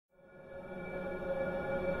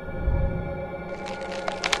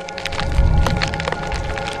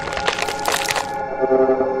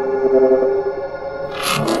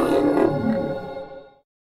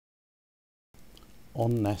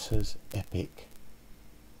NASA's EPIC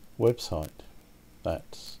website.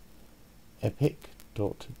 That's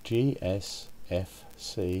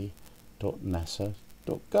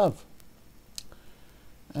epic.gsfc.nasa.gov.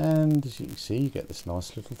 And as you can see, you get this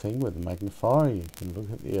nice little thing with a magnifier. You can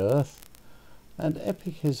look at the Earth. And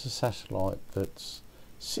EPIC is a satellite that's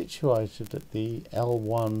situated at the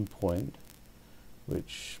L1 point,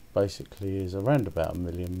 which basically is around about 1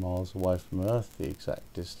 million miles away from Earth. The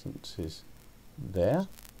exact distance is there.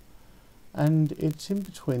 And it's in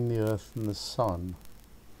between the Earth and the Sun,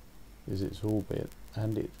 is its orbit,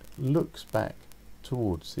 and it looks back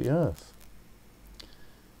towards the Earth.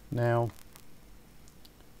 Now,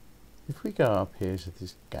 if we go up here to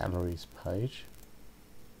this galleries page,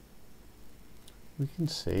 we can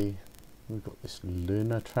see we've got this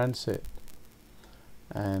lunar transit,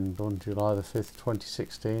 and on July the 5th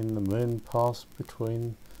 2016 the moon passed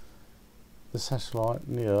between the satellite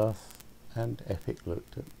and the Earth, and EPIC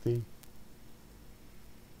looked at the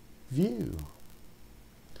view.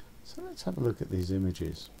 So let's have a look at these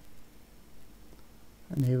images.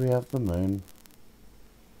 And here we have the moon.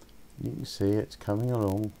 You can see it's coming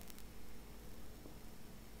along.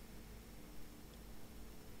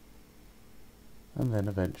 And then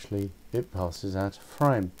eventually it passes out of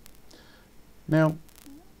frame. Now,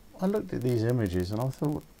 I looked at these images and I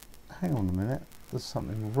thought, hang on a minute, there's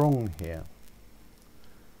something wrong here.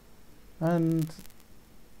 And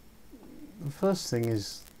the first thing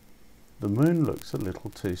is the moon looks a little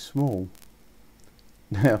too small.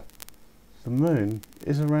 Now, the moon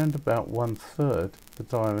is around about 1/3 the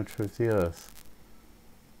diameter of the Earth.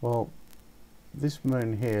 Well, this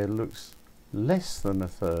moon here looks less than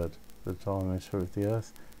 1/3 the diameter of the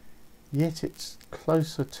Earth, yet it's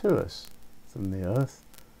closer to us than the Earth,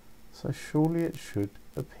 so surely it should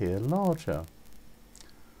appear larger.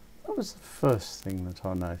 That was the first thing that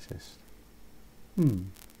I noticed.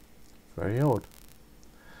 Very odd.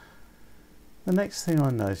 The next thing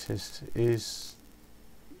I noticed is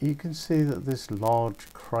you can see that this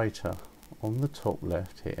large crater on the top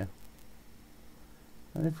left here,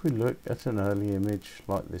 and if we look at an early image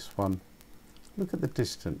like this one, look at the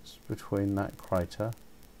distance between that crater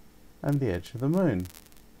and the edge of the moon.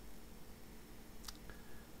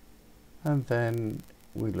 And then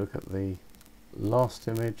we look at the last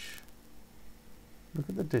image, look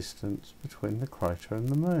at the distance between the crater and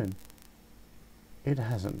the moon. It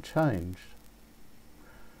hasn't changed.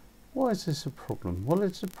 Why is this a problem? Well,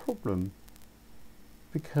 it's a problem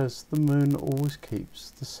because the moon always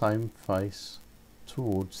keeps the same face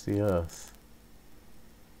towards the Earth.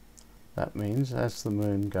 That means as the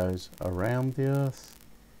moon goes around the Earth,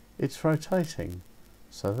 it's rotating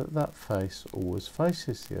so that that face always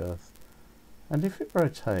faces the Earth. And if it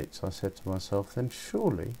rotates, I said to myself, then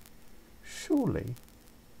surely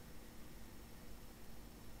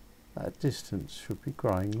that distance should be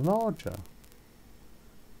growing larger.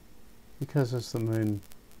 Because as the moon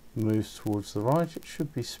moves towards the right, it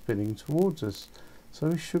should be spinning towards us. So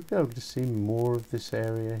we should be able to see more of this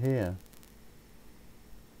area here.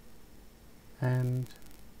 And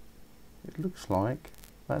it looks like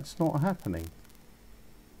that's not happening.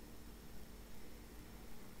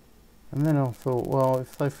 And then I thought, well,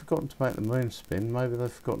 if they've forgotten to make the moon spin, maybe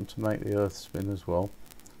they've forgotten to make the Earth spin as well.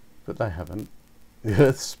 But they haven't. The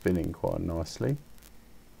Earth's spinning quite nicely.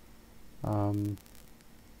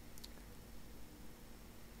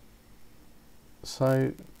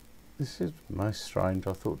 So this is most strange.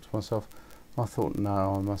 I thought to myself,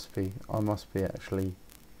 no, I must be actually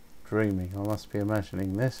dreaming. I must be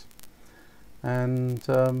imagining this. And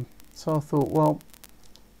so I thought, well,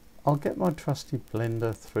 I'll get my trusty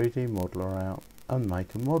Blender 3D modeler out and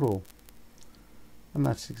make a model. And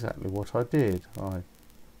that's exactly what I did. I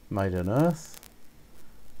made an Earth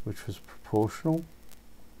which was proportional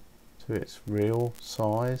to its real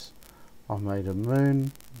size. I made a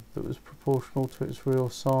moon that was proportional to its real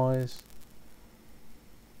size.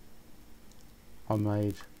 I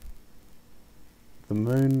made the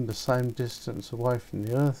moon the same distance away from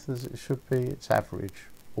the Earth as it should be, its average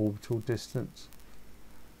orbital distance.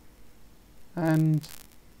 And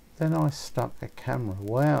then I stuck a camera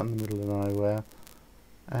way out in the middle of nowhere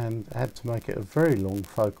and had to make it a very long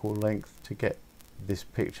focal length to get this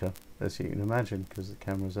picture, as you can imagine, because the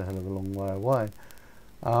camera's a hell of a long way away.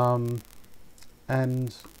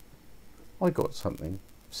 And I got something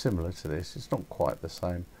similar to this. It's not quite the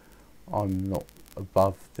same. I'm not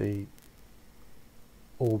above the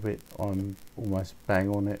orbit, I'm almost bang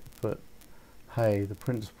on it, but hey, the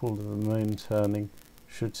principle of the moon turning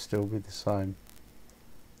should still be the same.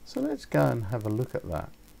 So let's go and have a look at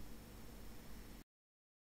that.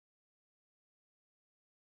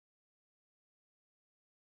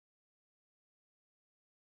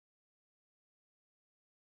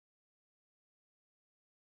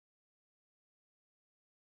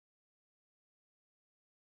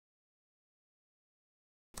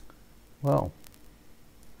 Well,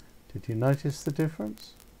 did you notice the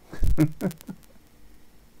difference?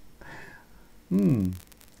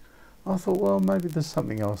 I thought, well, maybe there's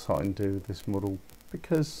something else I can do with this model,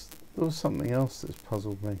 because there was something else that's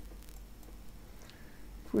puzzled me.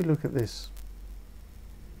 If we look at this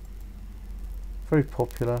very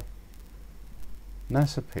popular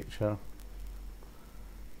NASA picture,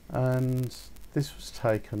 and this was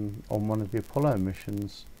taken on one of the Apollo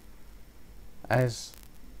missions as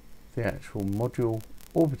the actual module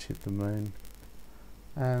orbited the moon,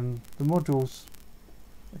 and the module's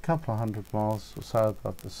a couple of 100 miles or so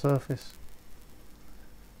above the surface,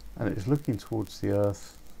 and it's looking towards the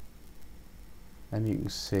Earth, and you can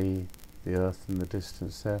see the Earth in the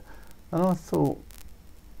distance there. And I thought,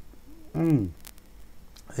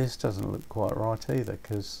 this doesn't look quite right either,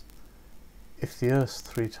 because if the Earth's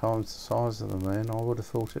 3 times the size of the moon, I would have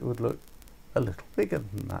thought it would look a little bigger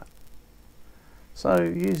than that. So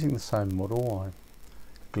using the same model, I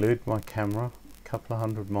glued my camera a couple of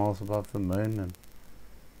 100 miles above the moon and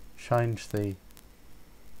changed the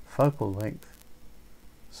focal length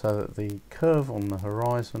so that the curve on the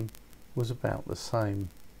horizon was about the same.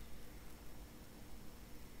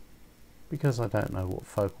 Because I don't know what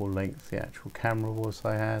focal length the actual camera was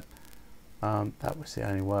they had, that was the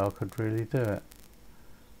only way I could really do it.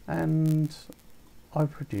 And I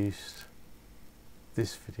produced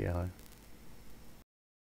this video.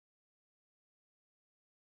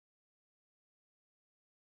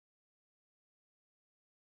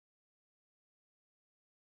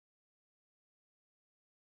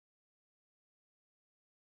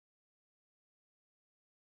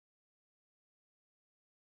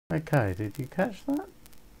 Okay, did you catch that?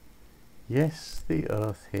 Yes, the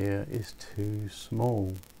Earth here is too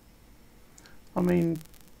small. I mean,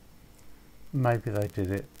 maybe they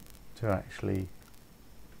did it to actually,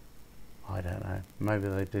 I don't know, maybe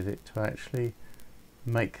they did it to actually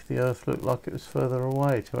make the Earth look like it was further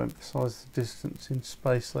away, to emphasise the distance in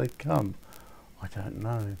space they'd come. I don't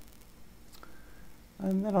know.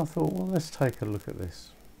 And then I thought, well, let's take a look at this.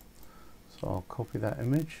 So I'll copy that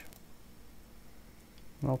image,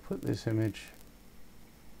 and I'll put this image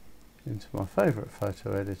into my favourite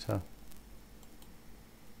photo editor,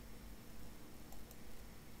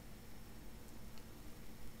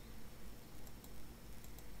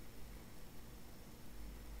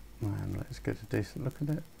 and let's get a decent look at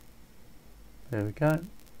it. There we go.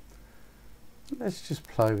 Let's just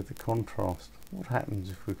play with the contrast. What happens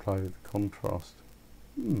if we play with the contrast?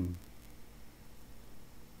 So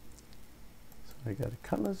we go to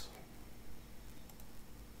colours.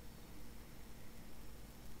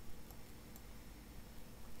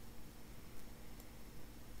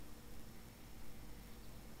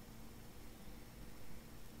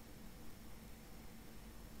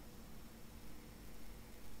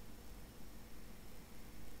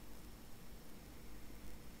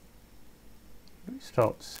 We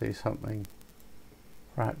start to see something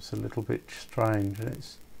perhaps a little bit strange, and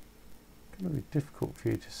it's going to be difficult for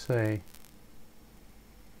you to see.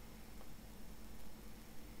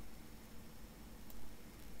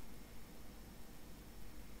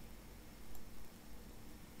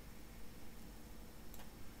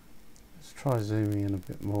 Let's try zooming in a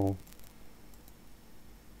bit more.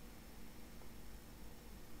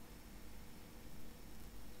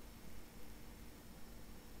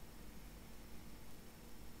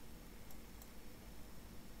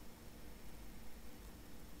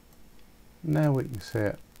 Now we can see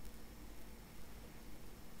it.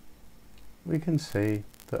 We can see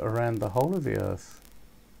that around the whole of the Earth,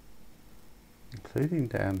 including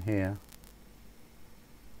down here,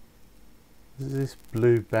 there's this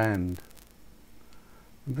blue band.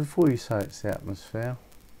 And before you say it's the atmosphere,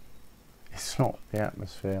 it's not the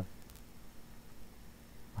atmosphere.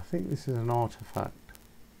 I think this is an artifact,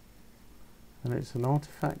 and it's an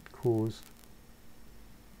artifact caused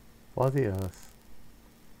by the Earth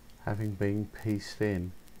having been pieced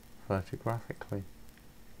in photographically.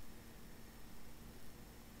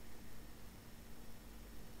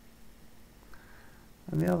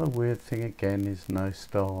 And the other weird thing again is no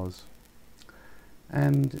stars.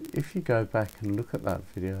 And if you go back and look at that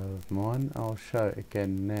video of mine, I'll show it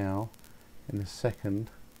again now in a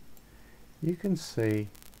second, you can see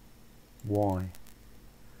why.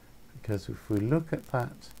 Because if we look at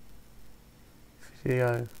that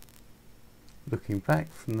video looking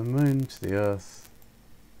back from the moon to the Earth,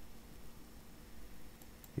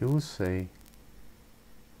 you will see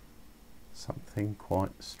something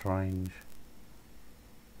quite strange.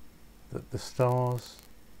 That the stars,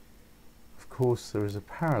 of course there is a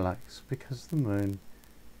parallax because the moon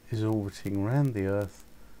is orbiting around the Earth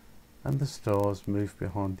and the stars move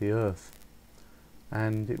behind the Earth.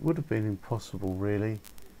 And it would have been impossible really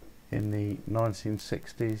in the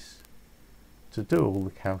 1960s to do all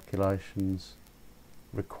the calculations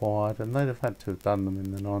required, and they'd have had to have done them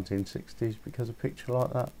in the 1960s because a picture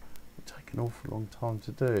like that would take an awful long time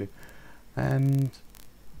to do, and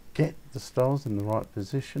get the stars in the right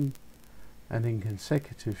position and in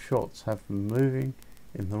consecutive shots have them moving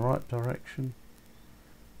in the right direction.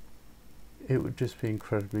 It would just be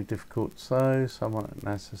incredibly difficult. So someone at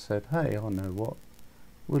NASA said, hey, I know what,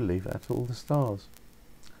 we'll leave it at all the stars.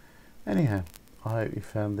 Anyhow, I hope you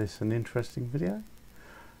found this an interesting video,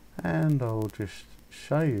 and I'll just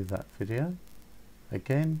show you that video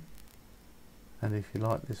again. And if you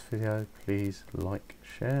like this video, please like,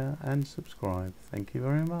 share and subscribe. Thank you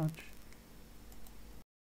very much.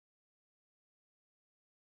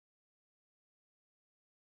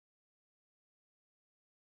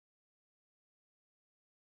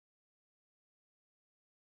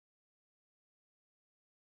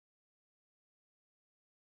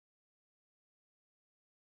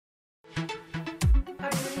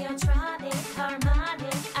 Polychromatic,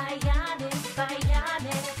 harmonic, ionic,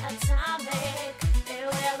 bionic, atomic. It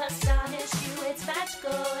will astonish you. It's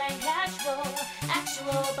magical and casual,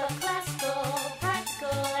 actual but classical,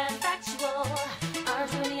 practical and factual.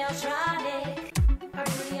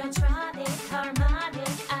 Polychromatic,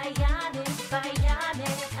 harmonic, ionic,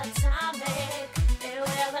 bionic, atomic. It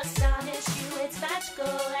will astonish you. It's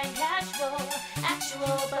magical and casual,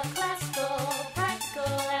 actual but classical.